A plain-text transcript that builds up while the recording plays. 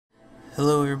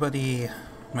Hello everybody,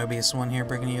 Mobius1 here,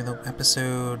 bringing you the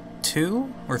episode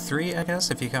 2, or 3 I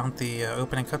guess, if you count the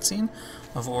opening cutscene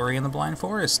of Ori and the Blind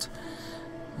Forest.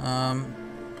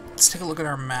 Let's take a look at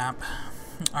our map.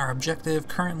 Our objective,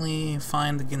 currently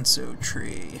find the Ginso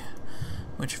Tree,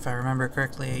 which if I remember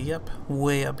correctly, yep,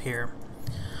 way up here.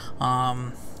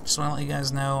 Just want to let you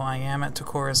guys know I am at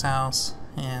Takora's house,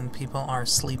 and people are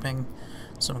sleeping,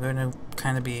 so I'm going to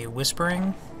kind of be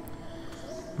whispering,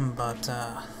 but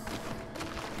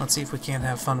let's see if we can't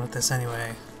have fun with this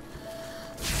anyway.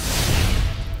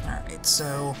 Alright,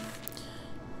 so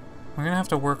we're gonna have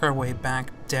to work our way back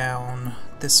down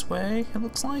this way, it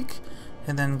looks like,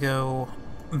 and then go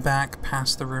back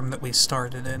past the room that we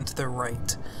started in to the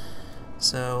right.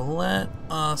 So let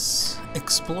us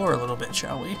explore a little bit,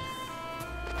 shall we?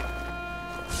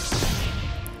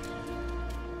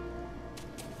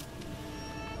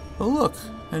 Oh look,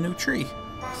 a new tree.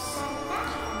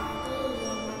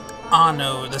 Ah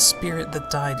no, the spirit that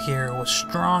died here was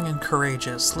strong and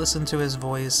courageous. Listen to his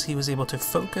voice, he was able to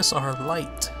focus our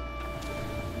light.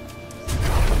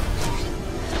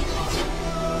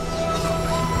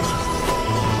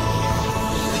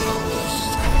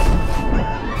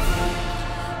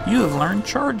 You have learned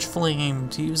Charge Flame.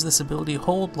 To use this ability,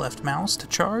 hold left mouse to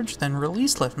charge, then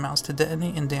release left mouse to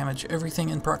detonate and damage everything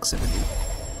in proximity.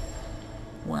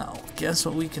 Well, guess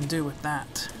what we can do with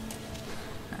that.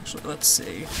 Actually, let's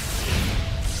see.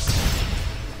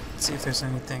 Let's see if there's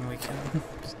anything we can...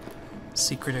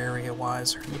 secret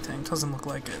area-wise or anything. Doesn't look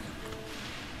like it.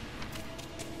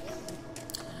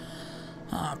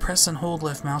 Press and hold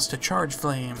left mouse to charge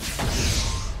flame.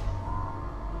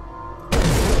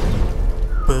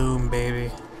 Boom,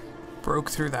 baby. Broke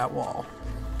through that wall.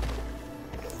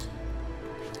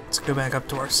 Let's go back up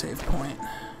to our save point.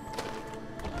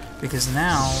 Because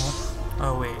now...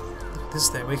 oh wait. This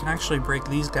thing, we can actually break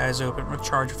these guys open with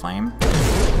Charge Flame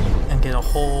and get a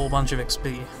whole bunch of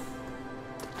XP.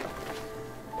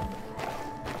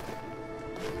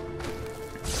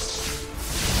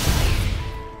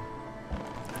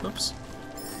 Oops.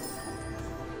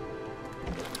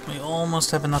 We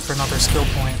almost have enough for another skill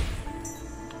point.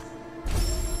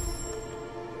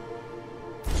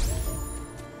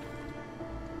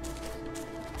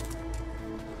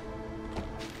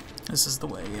 This is the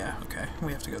way, yeah, okay.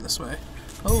 We have to go this way.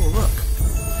 Oh, look!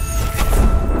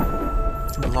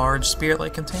 A large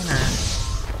spirit-like container.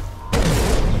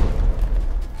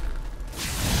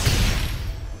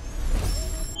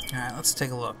 Alright, let's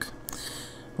take a look.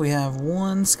 We have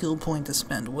one skill point to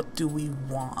spend. What do we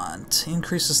want?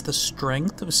 Increases the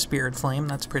strength of Spirit Flame,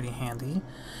 that's pretty handy.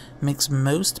 Makes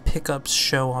most pickups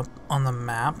show up on the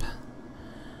map.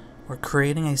 Or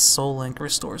creating a soul link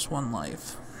restores one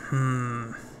life.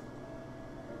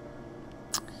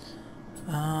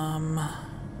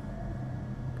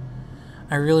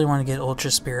 I really want to get Ultra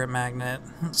Spirit Magnet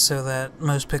so that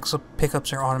most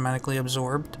pickups are automatically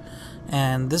absorbed,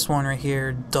 and this one right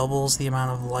here doubles the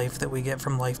amount of life that we get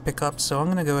from life pickups, so I'm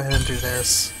going to go ahead and do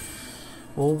this.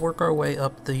 We'll work our way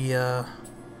up the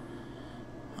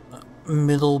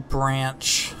middle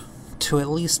branch to at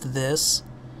least this,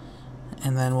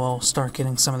 and then we'll start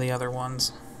getting some of the other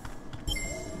ones.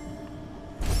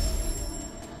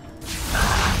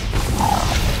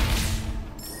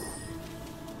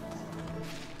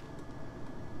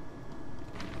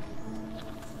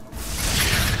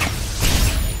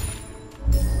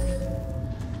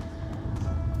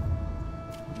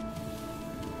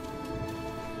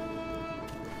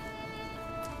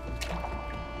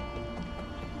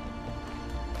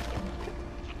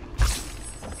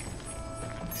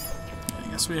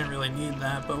 We didn't really need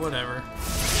that, but whatever.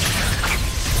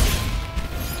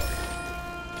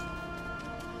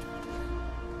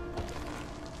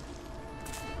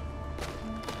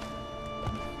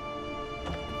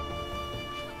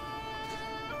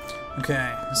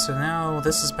 Okay, so now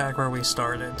this is back where we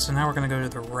started, so now we're gonna go to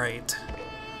the right.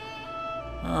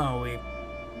 Oh, we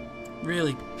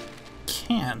really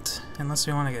can't, unless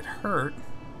we want to get hurt.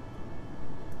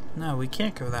 No, we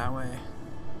can't go that way.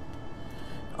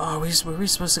 Oh, were we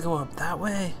supposed to go up that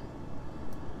way?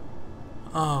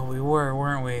 Oh, we were,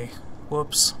 weren't we?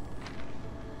 Whoops.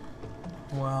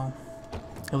 Well,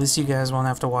 at least you guys won't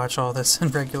have to watch all this in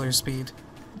regular speed.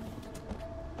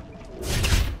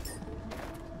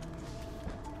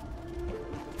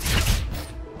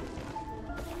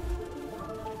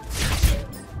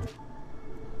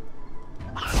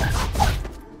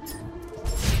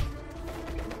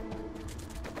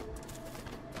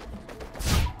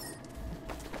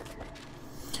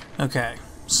 Okay,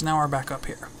 so now we're back up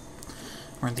here.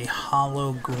 We're in the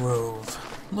Hollow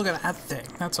Grove. Look at that thing.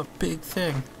 That's a big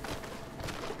thing.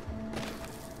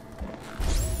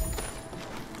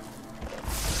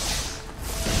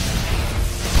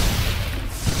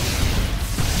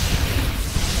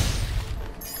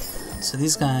 So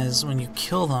these guys, when you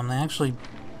kill them, they actually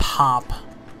pop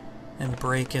and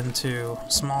break into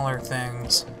smaller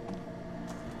things.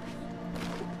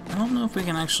 I don't know if we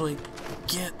can actually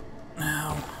get...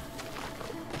 No.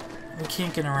 We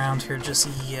can't get around here just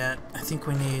yet. I think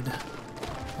we need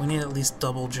at least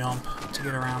double jump to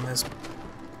get around this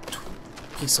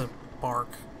piece of bark.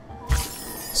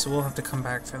 So we'll have to come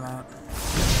back for that.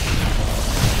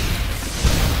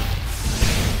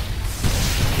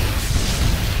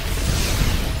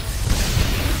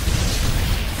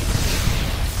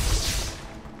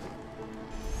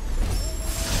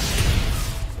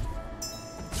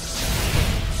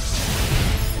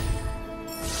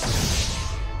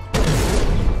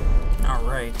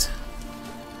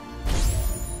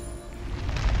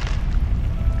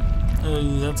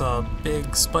 Ooh, that's a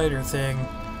big spider thing.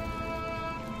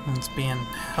 It's being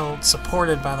held,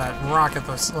 supported by that rocket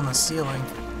that's on the ceiling.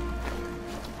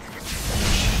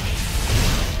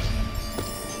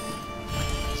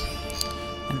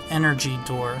 An energy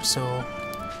door, so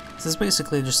this is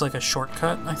basically just like a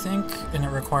shortcut, I think, and it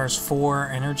requires 4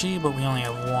 energy, but we only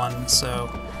have 1,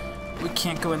 so we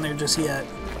can't go in there just yet.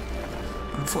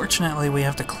 Unfortunately, we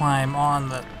have to climb on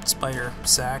the spider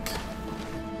sack.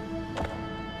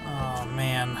 Oh,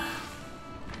 man.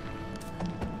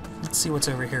 Let's see what's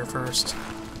over here first.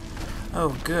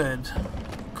 Oh, good.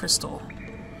 Crystal.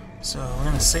 So, we're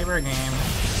gonna save our game.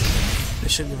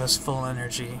 This should give us full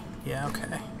energy. Yeah,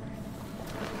 okay.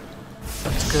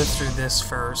 Let's go through this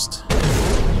first.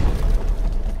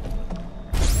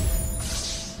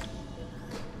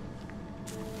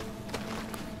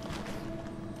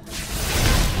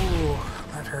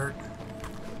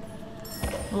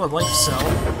 Ooh, a life cell.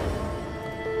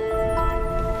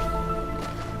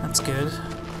 That's good.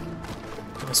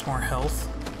 Give us more health.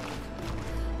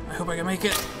 I hope I can make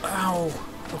it. Ow!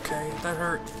 Okay, that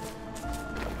hurt.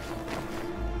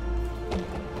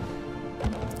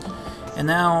 And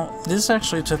now, this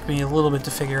actually took me a little bit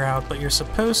to figure out, but you're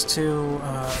supposed to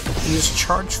use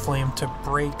Charge Flame to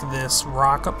break this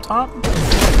rock up top.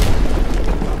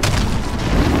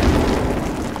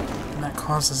 And that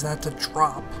causes that to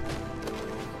drop.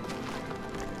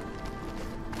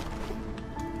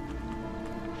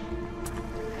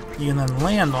 You can then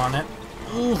land on it.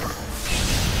 Ooh.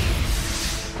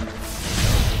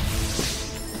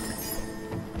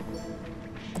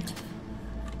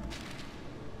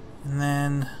 And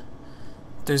then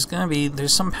there's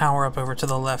some power up over to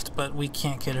the left, but we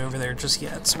can't get over there just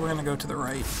yet, so we're gonna go to the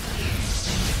right.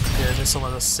 Good, this will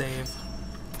let us save.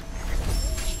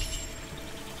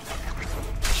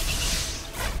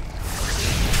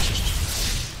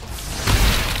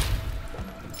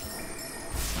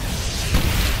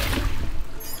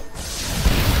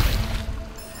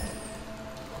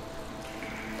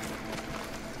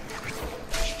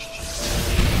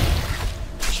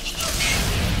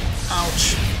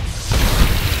 Ouch.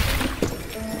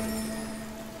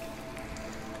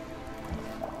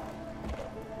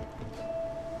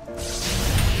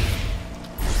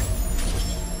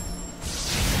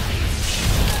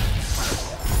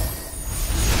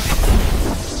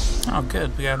 Oh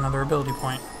good, we got another ability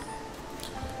point.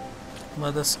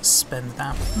 Let us spend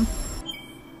that one.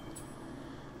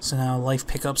 So now life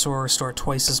pickups will restore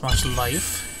twice as much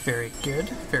life. Very good,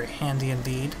 very handy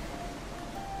indeed.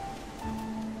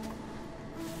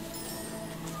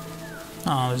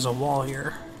 Oh, there's a wall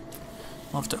here.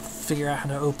 We'll have to figure out how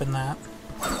to open that.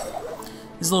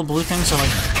 These little blue things are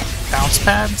like bounce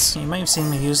pads. You may have seen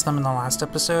me use them in the last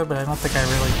episode, but I don't think I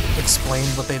really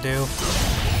explained what they do.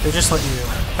 They just let you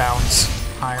bounce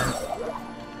higher.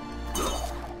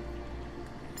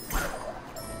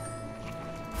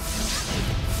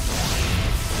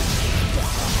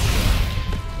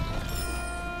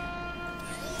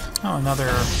 Oh,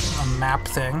 another map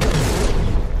thing.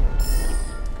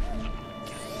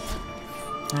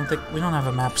 I don't think we don't have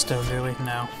a map stone, do we?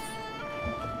 No.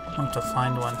 I'll have to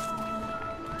find one.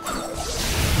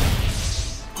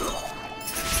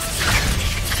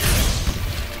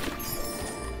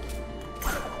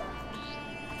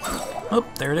 Oh,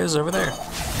 there it is over there.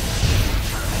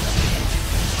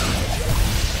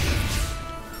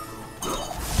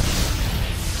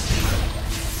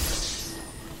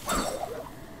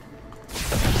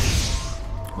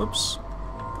 Whoops.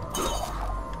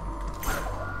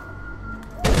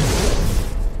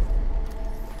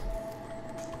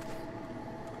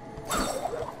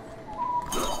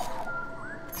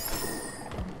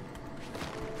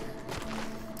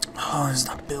 Oh, there's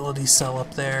an ability cell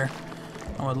up there.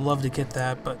 I would love to get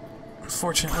that, but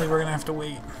unfortunately we're gonna have to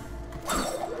wait.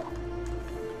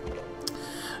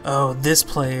 Oh, this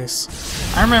place.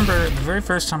 I remember the very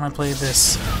first time I played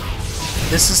this.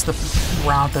 This is the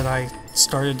route that I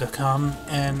started to come,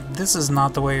 and this is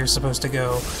not the way you're supposed to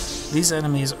go. These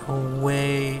enemies are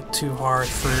way too hard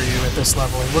for you at this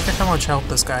level. Look at how much health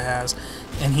this guy has,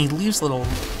 and he leaves little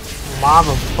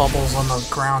lava bubbles on the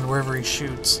ground wherever he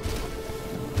shoots.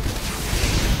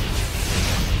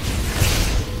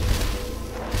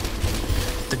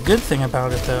 The good thing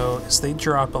about it, though, is they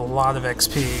drop a lot of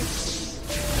XP.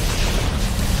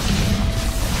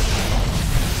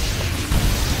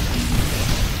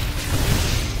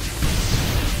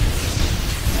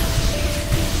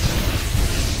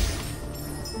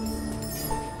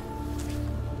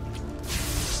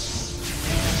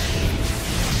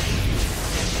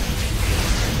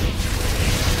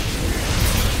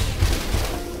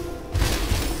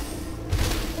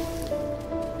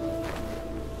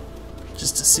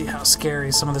 Just to see how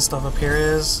scary some of the stuff up here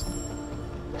is.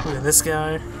 Look at this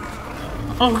guy.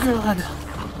 Oh god!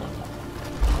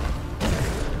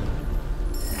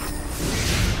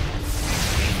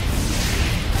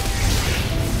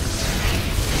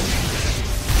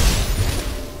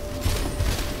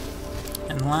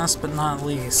 And last but not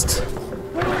least,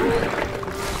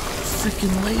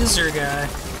 freaking laser guy.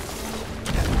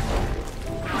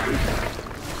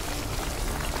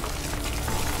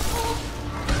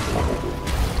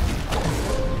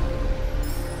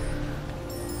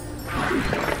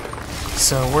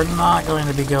 So we're not going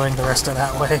to be going the rest of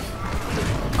that way.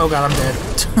 Oh god, I'm dead.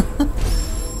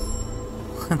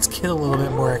 Let's get a little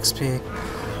bit more XP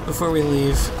before we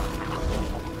leave.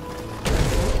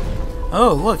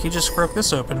 Oh, look, he just broke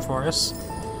this open for us.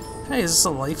 Hey, is this a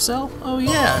life cell? Oh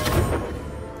yeah.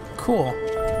 Cool.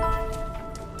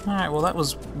 Alright, well that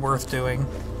was worth doing.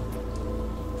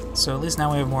 So at least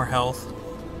now we have more health.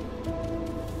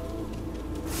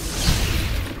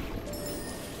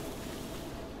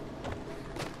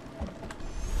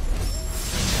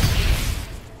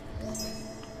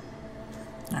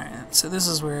 So this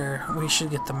is where we should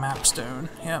get the map stone.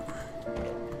 Yep.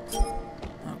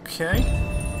 Okay.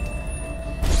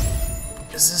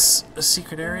 Is this a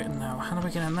secret area? No. How do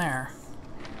we get in there?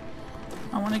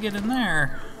 I want to get in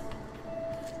there.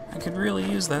 I could really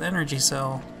use that energy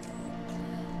cell.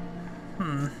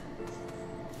 Oh,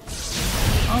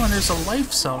 and there's a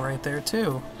life cell right there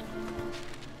too.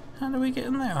 How do we get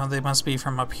in there? Oh, they must be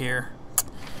from up here.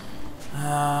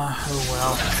 Oh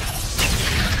well.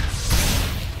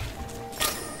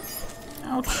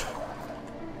 Ouch.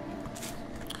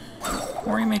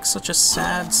 Or he makes such a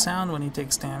sad sound when he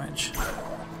takes damage.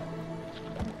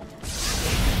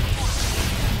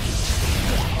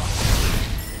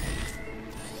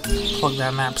 Plug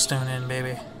that map stone in,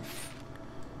 baby.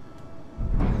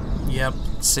 Yep,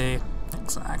 see,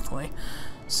 exactly.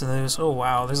 So there's, oh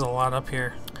wow, there's a lot up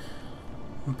here.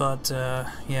 But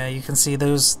yeah, you can see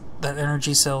that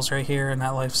energy cell's right here and that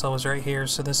life cell was right here,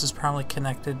 so this is probably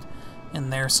connected in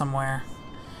there somewhere.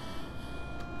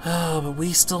 Oh, but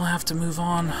we still have to move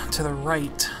on to the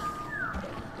right.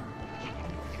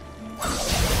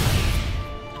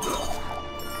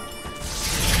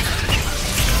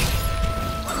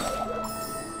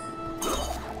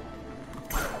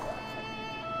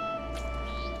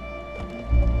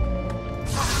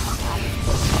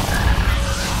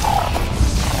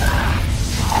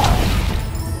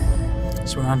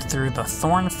 So we're on through the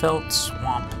Thornfelt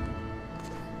Swamp.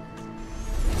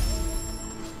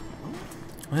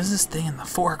 What is this thing in the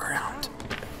foreground?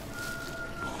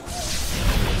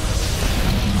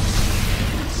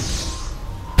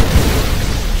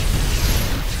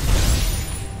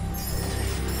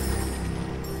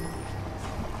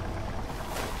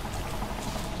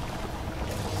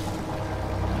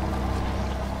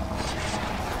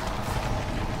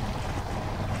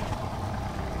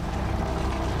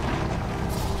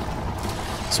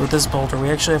 So with this boulder, we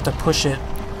actually have to push it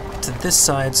to this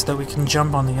side so that we can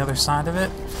jump on the other side of it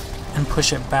and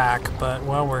push it back, but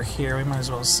while we're here we might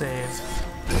as well save.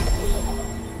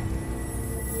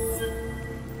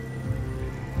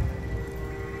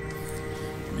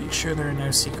 Make sure there are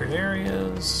no secret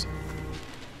areas.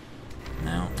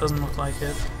 No, doesn't look like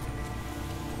it.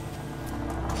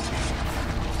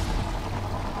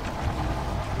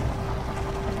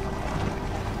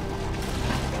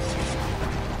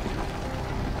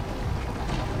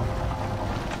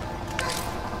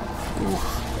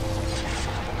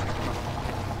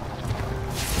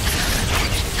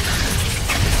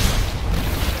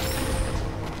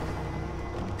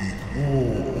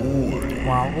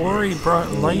 While Ori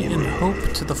brought light and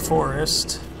hope to the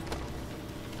forest,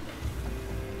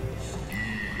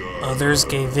 others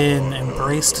gave in,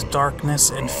 embraced darkness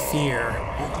and fear.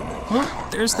 Look,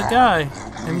 there's the guy,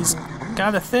 and he's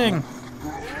got a thing.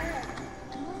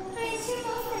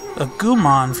 A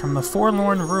Gumon from the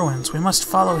Forlorn Ruins. We must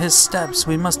follow his steps.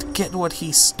 We must get what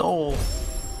he stole.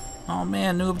 Oh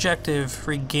man, new objective.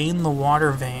 Regain the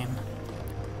water vein.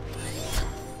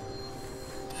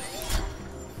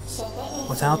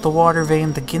 Without the water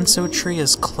vein, the Ginso Tree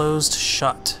is closed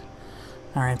shut.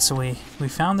 Alright, so we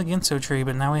found the Ginso Tree,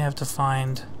 but now we have to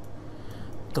find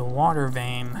the water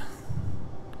vein.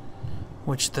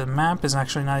 Which the map is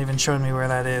actually not even showing me where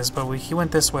that is, but he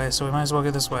went this way, so we might as well go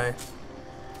this way.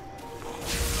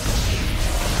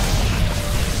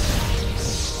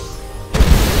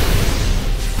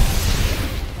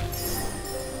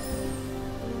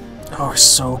 Oh, we're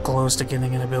so close to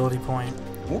getting an ability point.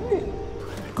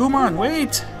 Gumon,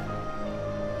 wait!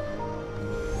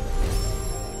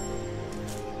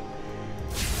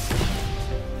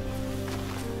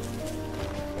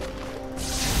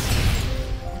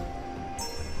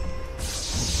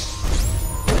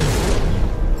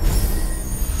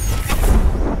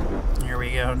 Here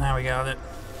we go, now we got it.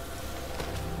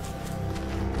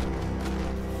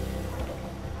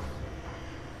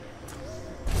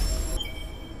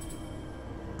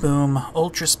 Boom,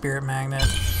 Ultra Spirit Magnet.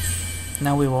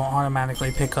 Now we will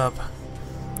automatically pick up,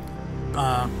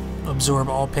 absorb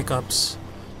all pickups,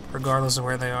 regardless of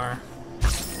where they are.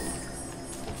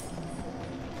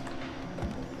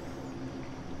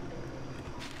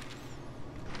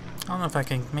 I don't know if I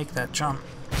can make that jump.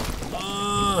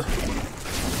 Ugh.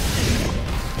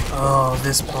 Oh,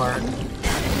 this part.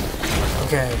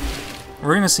 Okay,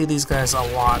 we're gonna see these guys a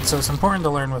lot, so it's important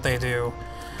to learn what they do.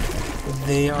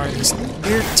 They are these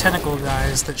weird tentacle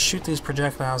guys that shoot these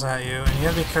projectiles at you, and you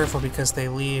have to be careful because they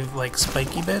leave like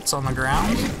spiky bits on the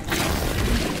ground.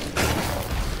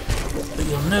 But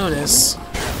you'll notice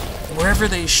wherever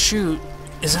they shoot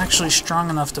is actually strong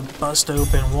enough to bust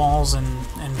open walls and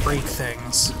break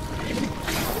things.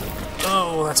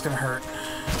 Oh, that's gonna hurt.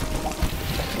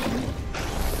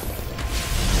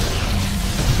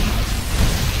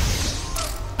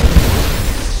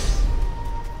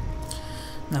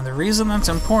 Now the reason that's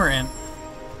important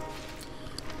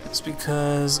is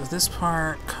because of this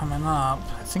part coming up,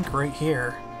 I think right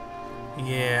here.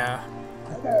 Yeah.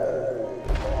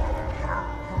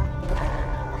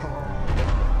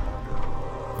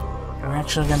 We're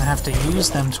actually going to have to use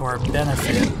them to our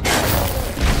benefit.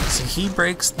 So he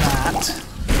breaks that,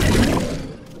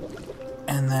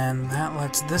 and then that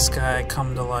lets this guy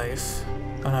come to life.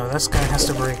 Oh no, this guy has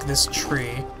to break this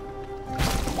tree.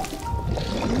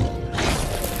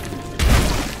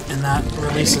 And that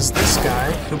releases this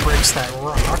guy, who breaks that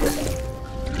rock.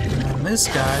 And then this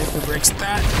guy, who breaks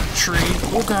that tree.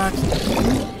 Oh god!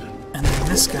 And then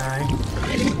this guy,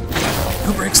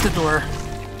 who breaks the door.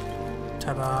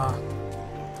 Ta-da!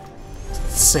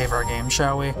 Let's save our game,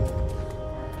 shall we?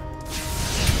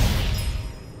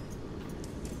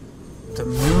 The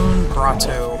Moon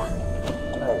Grotto.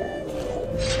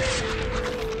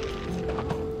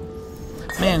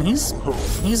 Man, he's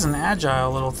an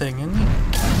agile little thing, isn't he?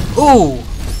 Oh!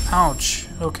 Ouch.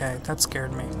 Okay, that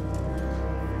scared me.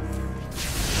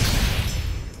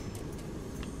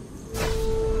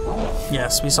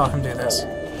 Yes, we saw him do this.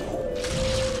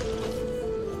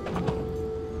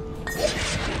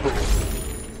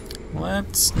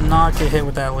 Let's not get hit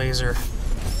with that laser.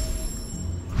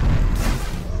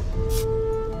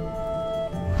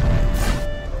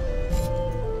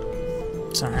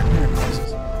 Sorry, I'm hearing noises.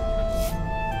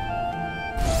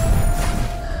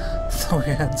 Oh,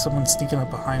 we had someone sneaking up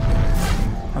behind me.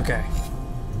 Okay.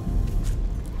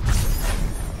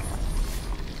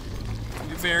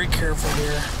 Be very careful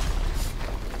here.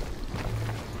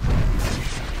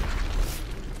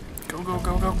 Go, go,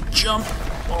 go, go. Jump!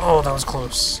 Oh, that was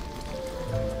close.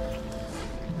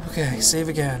 Okay, save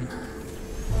again.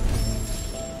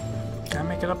 Can I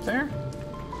make it up there?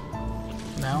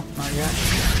 No, not yet.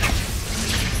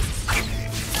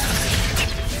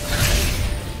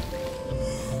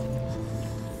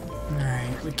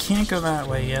 We can't go that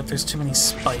way yet, there's too many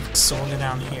spikes, so we'll go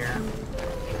down here.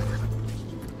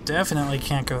 Definitely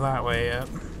can't go that way yet.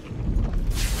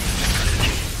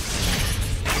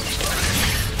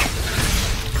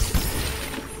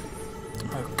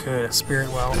 Oh good, a spirit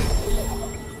well.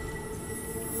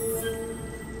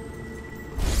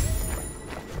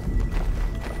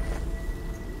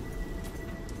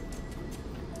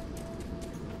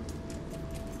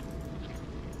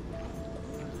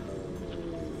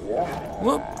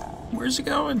 Whoop! Where's he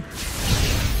going?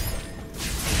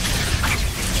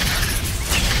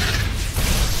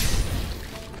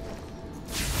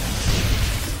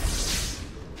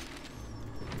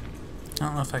 I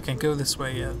don't know if I can go this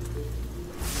way yet.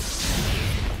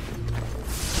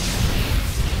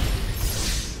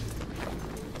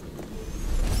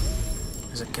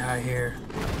 There's a guy here.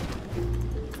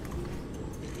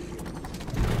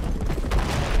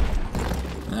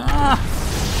 Ah!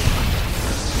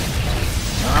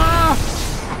 Ah!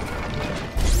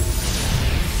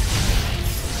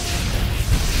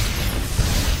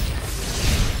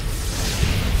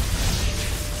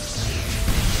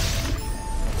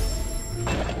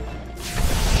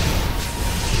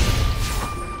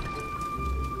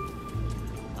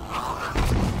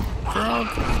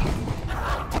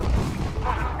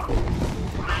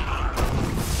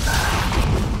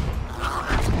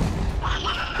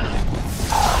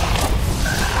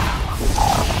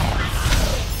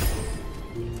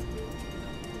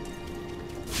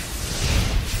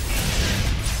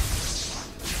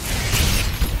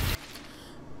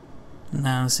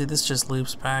 No, see, this just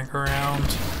loops back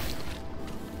around.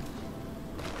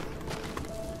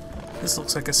 This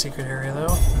looks like a secret area,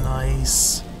 though.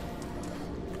 Nice.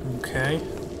 Okay.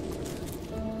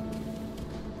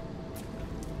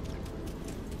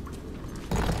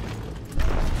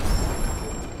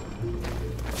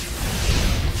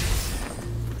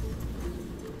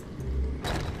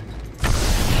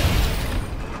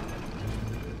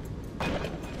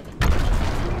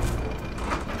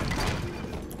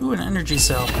 Ooh, an energy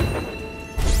cell.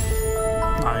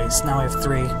 Nice, now I have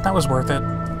 3. That was worth it.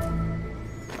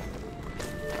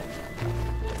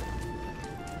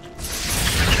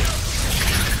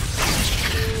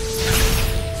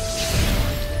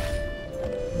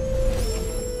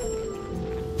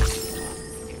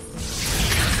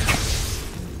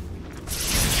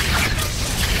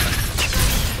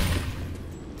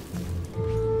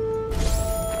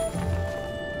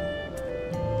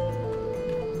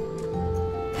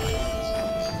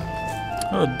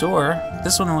 Oh, a door.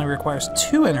 This one only requires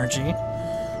 2 energy,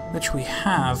 which we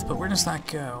have, but where does that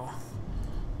go?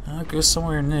 Oh, it goes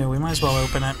somewhere new. We might as well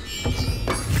open it.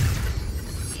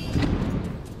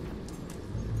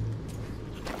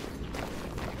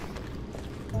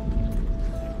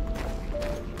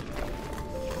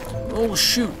 Oh,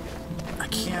 shoot. I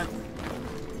can't.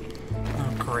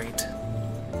 Oh, great.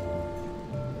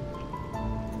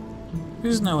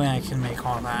 There's no way I can make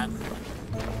all that.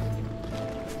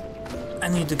 I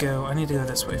need to go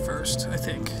this way first, I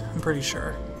think. I'm pretty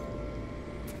sure.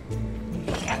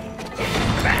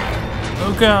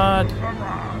 Oh god!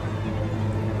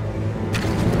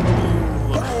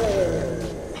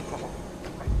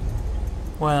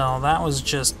 Well, that was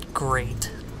just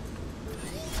great.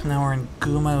 Now we're in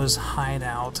Gumo's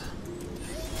hideout.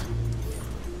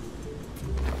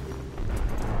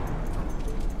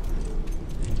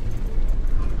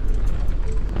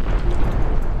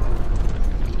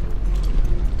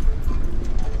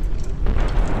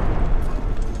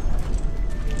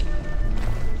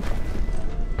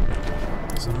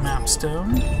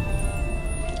 Stone.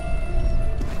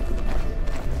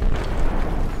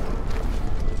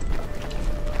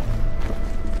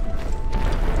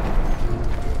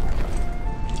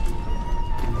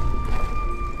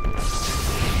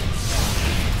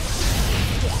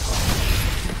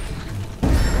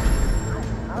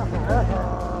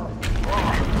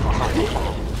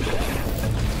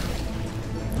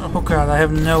 Oh god, I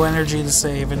have no energy to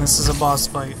save, and this is a boss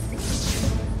fight.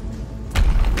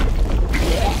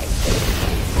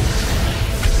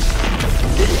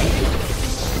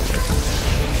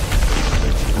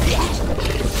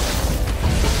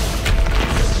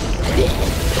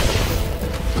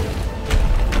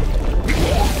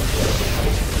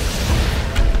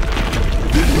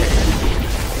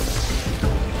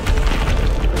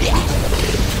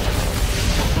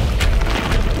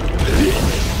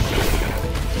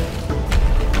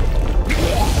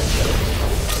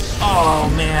 Oh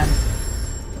man,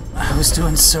 I was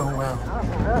doing so well.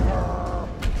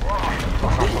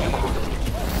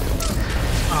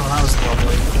 Oh, that was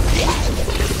lovely.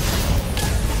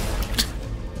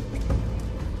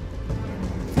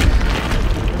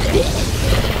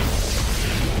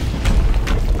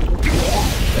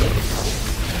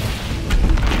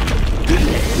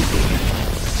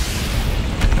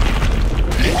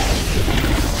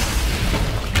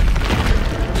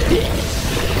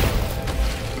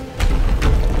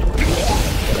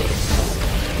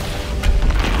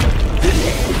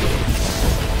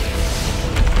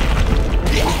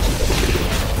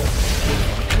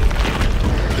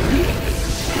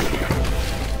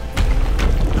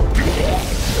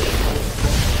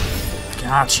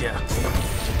 Gotcha.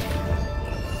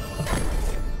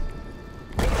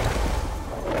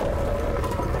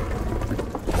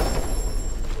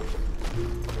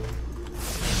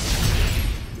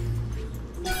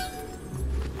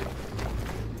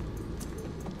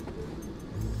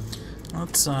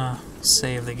 Let's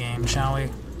save the game, shall we?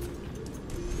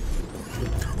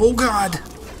 Oh god!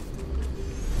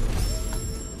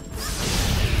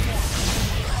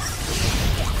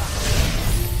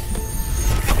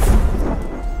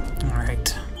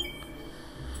 Alright.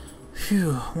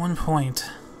 Phew, 1 point.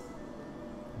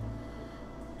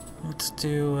 Let's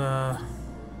do,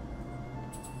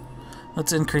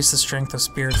 let's increase the strength of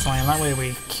Spirit Flame. That way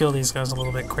we kill these guys a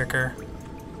little bit quicker.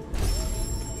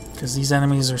 Because these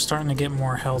enemies are starting to get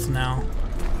more health now.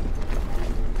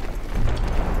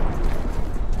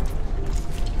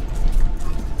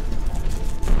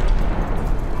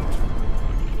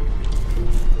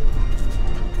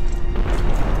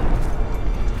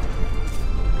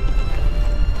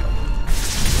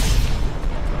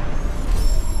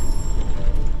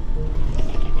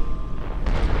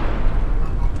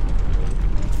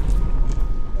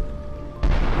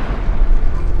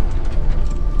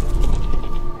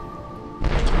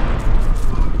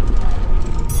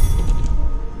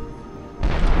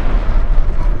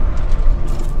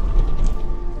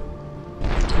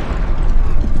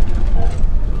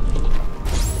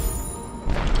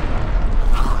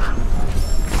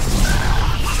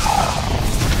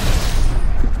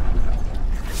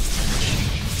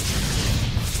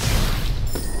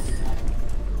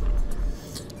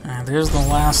 There's the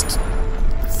last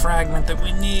fragment that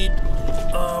we need.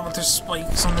 Oh, but there's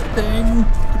spikes on the thing.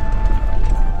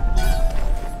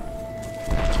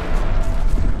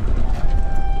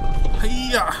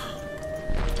 Hiya!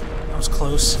 That was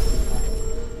close.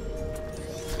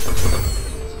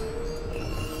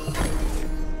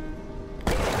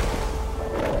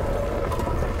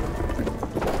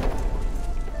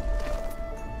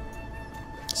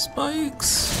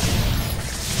 Spikes.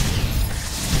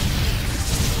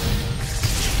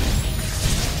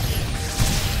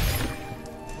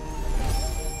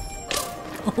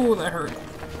 Oh, that hurt.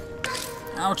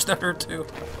 Ouch, that hurt too.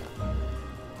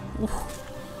 Ooh,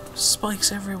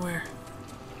 spikes everywhere.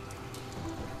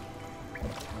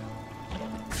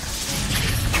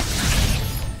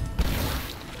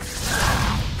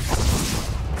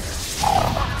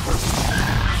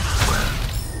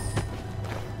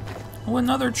 Oh,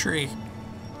 another tree.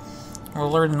 We're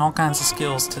learning all kinds of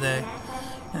skills today.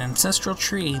 An ancestral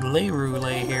tree, Leiru,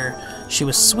 lay here. She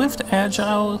was swift,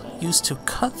 agile, used to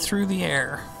cut through the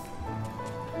air.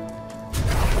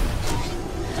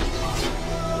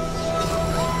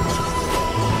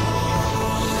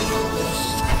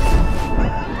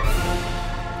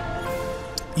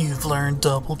 You've learned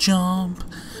double jump.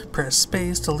 Press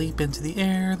space to leap into the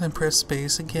air, then press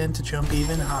space again to jump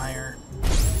even higher.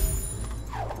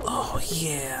 Oh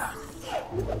yeah.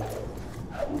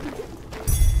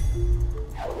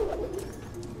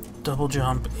 Double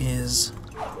jump is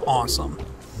awesome.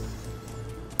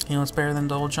 You know what's better than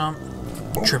double jump?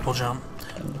 Triple jump.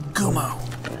 Gumo.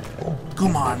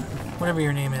 Gumon. Whatever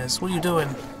your name is. What are you doing?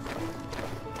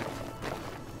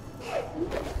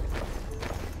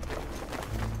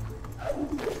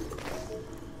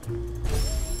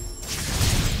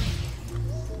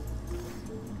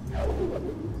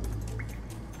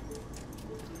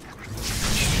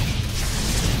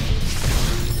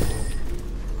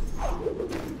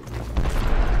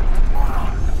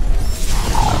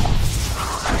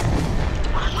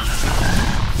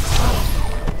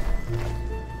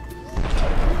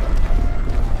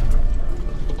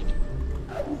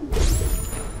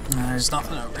 There's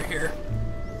nothing over here.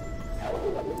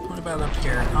 What about up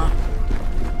here, huh?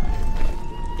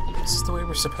 Is this the way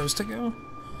we're supposed to go?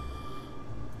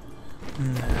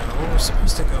 No, we're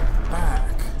supposed to go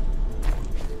back.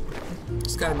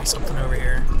 There's gotta be something over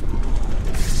here.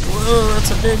 Whoa,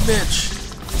 that's a big bitch!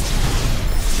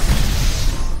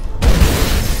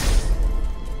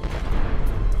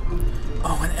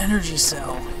 Oh, an energy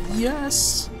cell.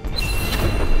 Yes!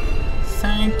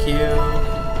 Thank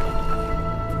you.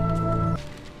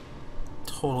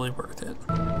 Totally worth it.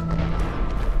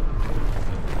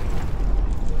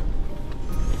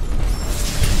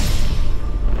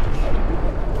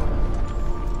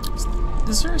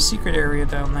 Is there a secret area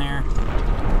down there?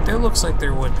 There looks like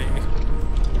there would be.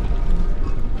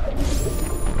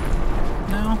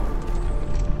 No?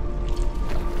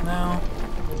 No?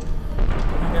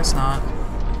 I guess not.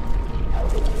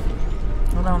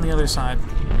 What about on the other side?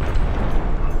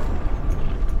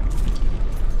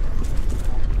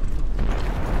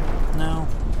 No.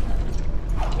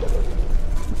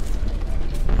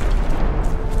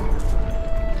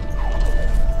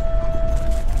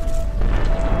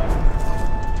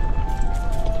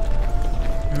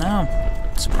 No.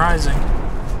 Surprising.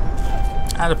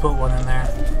 I had to put one in there.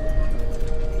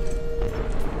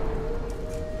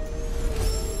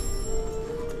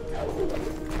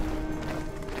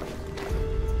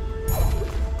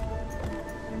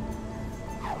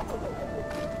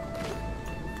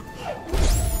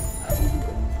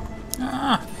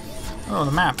 Oh,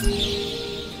 the map.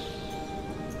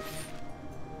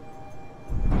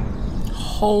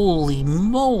 Holy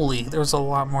moly, there's a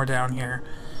lot more down here.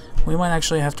 We might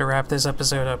actually have to wrap this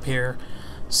episode up here.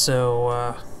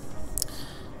 So,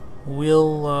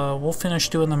 we'll finish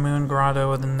doing the Moon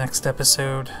Grotto in the next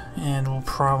episode, and we'll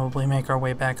probably make our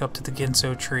way back up to the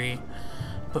Ginso Tree.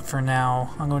 But for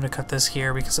now, I'm going to cut this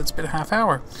here because it's been a half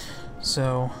hour.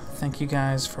 So, thank you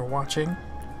guys for watching.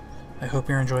 I hope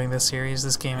you're enjoying this series.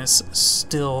 This game is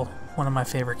still one of my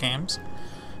favorite games,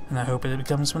 and I hope it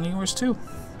becomes one of yours too.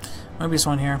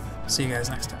 Mobius1 here. See you guys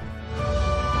next time.